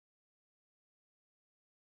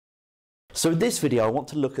So in this video I want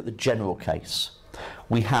to look at the general case.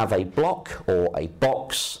 We have a block or a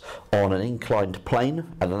box on an inclined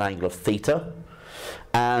plane at an angle of theta,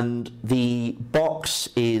 and the box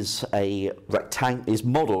is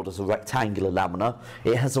modelled as a rectangular laminar.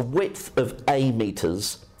 It has a width of A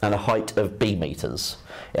meters and a height of B meters.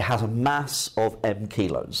 It has a mass of m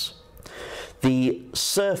kilos. The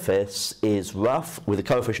surface is rough with a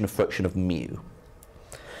coefficient of friction of mu.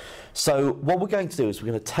 So what we're going to do is we're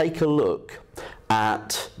going to take a look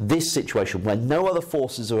at this situation where no other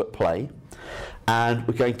forces are at play, and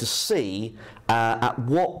we're going to see at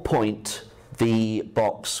what point the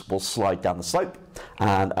box will slide down the slope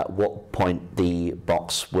and at what point the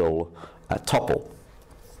box will topple.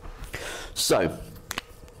 So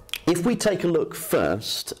if we take a look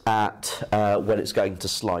first at when it's going to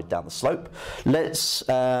slide down the slope, let's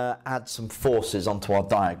add some forces onto our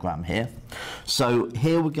diagram here. So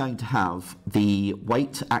here we're going to have the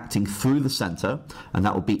weight acting through the centre, and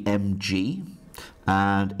that will be mg.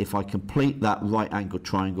 And if I complete that right angle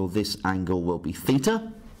triangle, this angle will be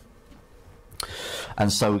theta.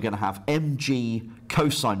 And so we're going to have mg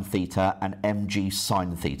cosine theta and mg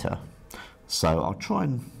sine theta. So I'll try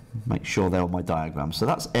and make sure they're on my diagram. So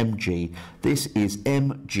that's mg, this is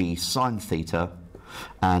mg sine theta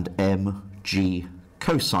and mg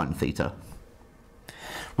cosine theta.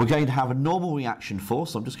 We're going to have a normal reaction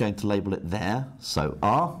force, I'm just going to label it there, so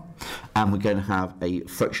R, and we're going to have a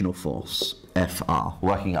frictional force, Fr,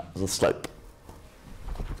 working up the slope.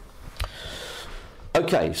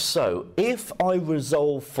 Okay, so if I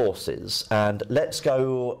resolve forces, and let's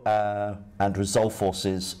go and resolve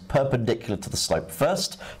forces perpendicular to the slope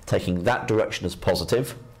first, taking that direction as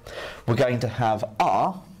positive, we're going to have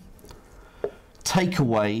R take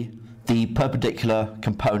away the perpendicular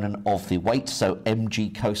component of the weight, so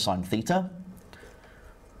mg cosine theta,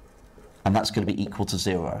 and that's going to be equal to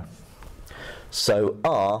 0. So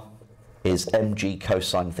R is mg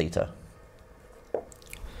cosine theta.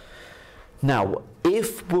 Now,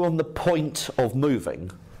 if we're on the point of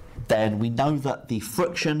moving, then we know that the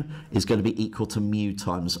friction is going to be equal to mu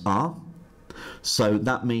times R. So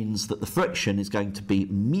that means that the friction is going to be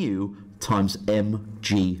mu times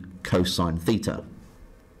mg cosine theta.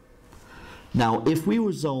 Now, if we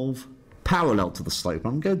resolve parallel to the slope,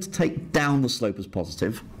 I'm going to take down the slope as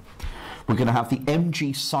positive. We're going to have the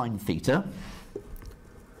mg sine theta,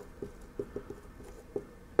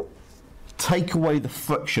 take away the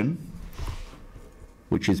friction,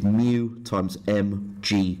 which is mu times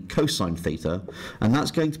mg cosine theta, and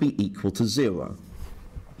that's going to be equal to 0.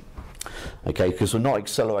 Okay, because we're not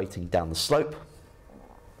accelerating down the slope,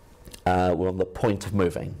 we're on the point of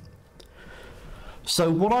moving.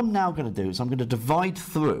 So what I'm now going to do is I'm going to divide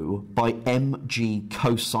through by mg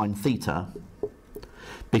cosine theta,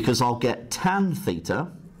 because I'll get tan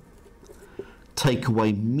theta take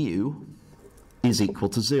away mu is equal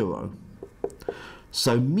to 0.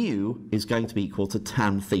 So mu is going to be equal to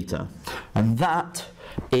tan theta, and that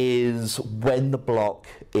is when the block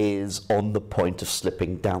is on the point of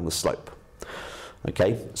slipping down the slope.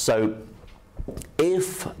 Okay, so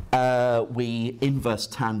if we inverse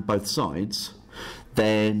tan both sides,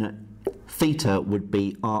 then theta would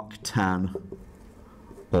be arctan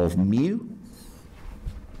of mu,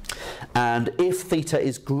 and if theta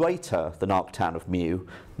is greater than arctan of mu,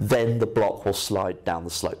 then the block will slide down the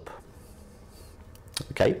slope.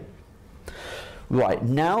 Okay, right,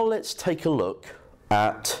 now let's take a look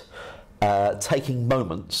at taking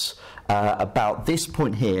moments about this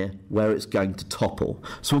point here where it's going to topple.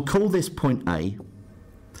 So we'll call this point A,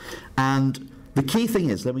 and the key thing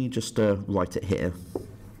is, let me just write it here.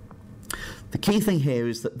 The key thing here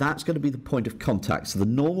is that that's going to be the point of contact, so the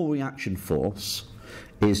normal reaction force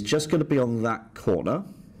is just going to be on that corner.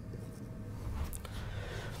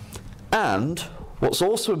 And what's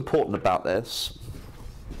also important about this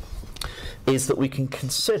is that we can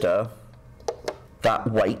consider that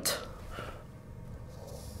weight,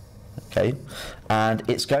 okay, and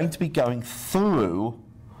it's going to be going through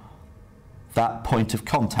that point of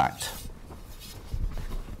contact.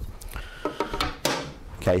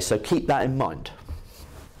 Okay, so keep that in mind.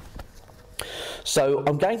 So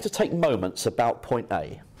I'm going to take moments about point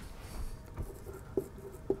A.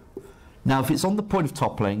 Now, if it's on the point of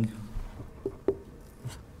toppling,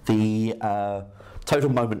 the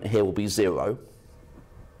total moment here will be 0.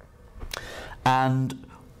 And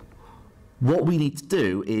what we need to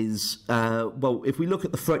do is, well, if we look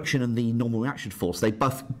at the friction and the normal reaction force, they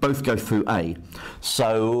both go through A.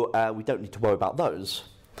 So we don't need to worry about those.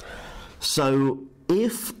 So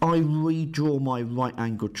if I redraw my right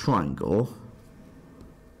angle triangle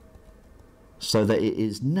so that it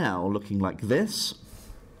is now looking like this,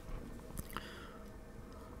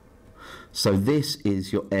 So this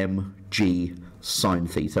is your mg sine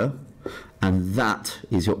theta, and that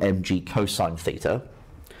is your mg cosine theta.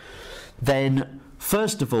 Then,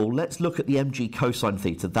 first of all, let's look at the mg cosine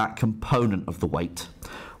theta, that component of the weight.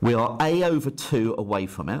 We are a over 2 away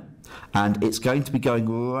from it, and it's going to be going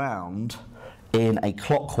around in a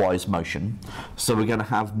clockwise motion. So we're going to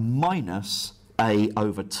have minus a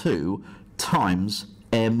over 2 times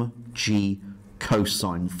mg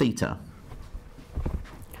cosine theta.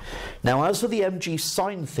 Now, as for the mg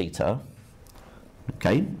sine theta,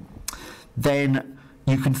 okay, then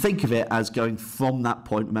you can think of it as going from that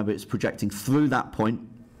point. Remember, it's projecting through that point,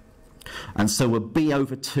 and so we're b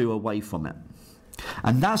over 2 away from it.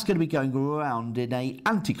 And that's going to be going around in a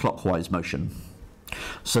anti-clockwise motion.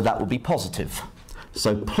 So that will be positive.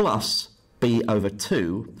 So plus b over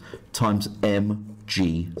 2 times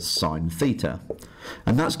mg sine theta.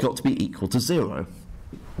 And that's got to be equal to 0.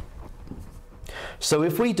 So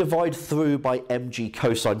if we divide through by mg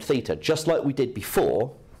cosine theta, just like we did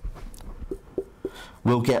before,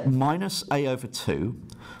 we'll get minus a over 2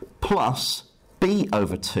 plus b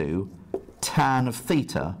over 2 tan of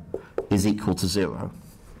theta is equal to 0.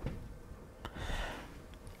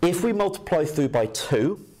 If we multiply through by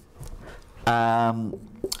 2,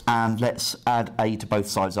 and let's add a to both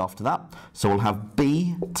sides after that, so we'll have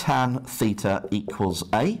b tan theta equals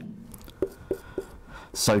a.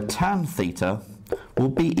 So tan theta will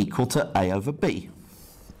be equal to a over b.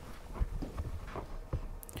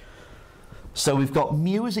 So we've got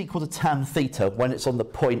mu is equal to tan theta when it's on the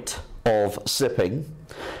point of slipping,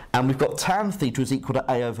 and we've got tan theta is equal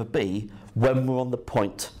to a over b when we're on the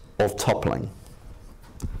point of toppling.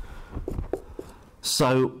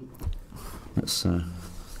 So let's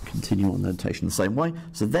continue on the notation the same way.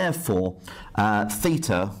 So therefore,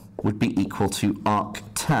 theta would be equal to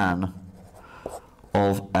arctan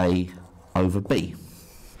of a over b.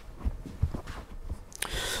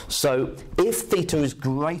 So if theta is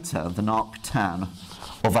greater than arctan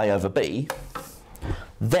of a over b,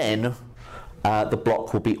 then the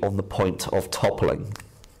block will be on the point of toppling.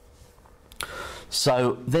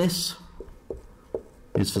 So this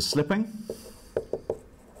is for slipping,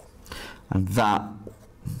 and that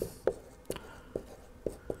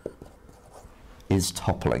is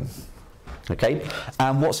toppling. Okay,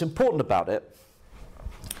 and what's important about it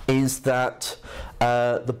is that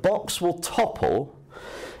the box will topple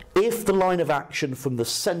if the line of action from the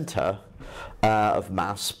centre of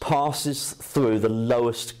mass passes through the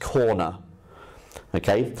lowest corner.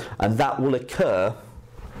 Okay, and that will occur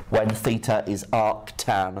when theta is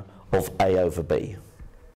arctan of a over b.